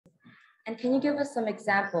And can you give us some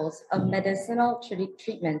examples of medicinal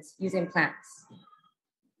treatments using plants?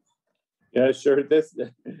 Yeah, sure.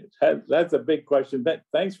 That's a big question.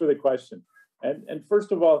 Thanks for the question. And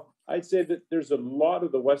first of all, I'd say that there's a lot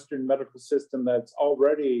of the Western medical system that's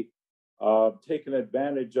already taken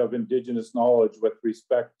advantage of Indigenous knowledge with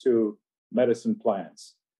respect to medicine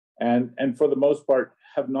plants, and for the most part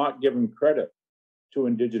have not given credit to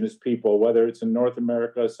Indigenous people, whether it's in North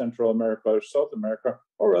America, Central America, or South America,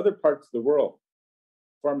 or other parts of the world.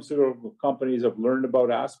 Pharmaceutical companies have learned about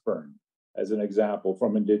aspirin, as an example,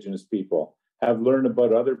 from Indigenous people, have learned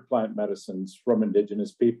about other plant medicines from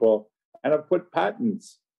Indigenous people, and have put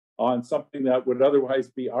patents on something that would otherwise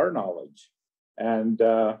be our knowledge, and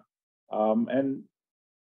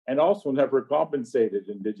also never compensated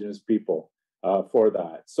Indigenous people for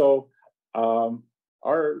that. So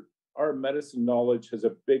our medicine knowledge has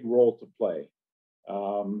a big role to play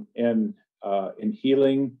in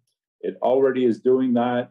healing. It already is doing that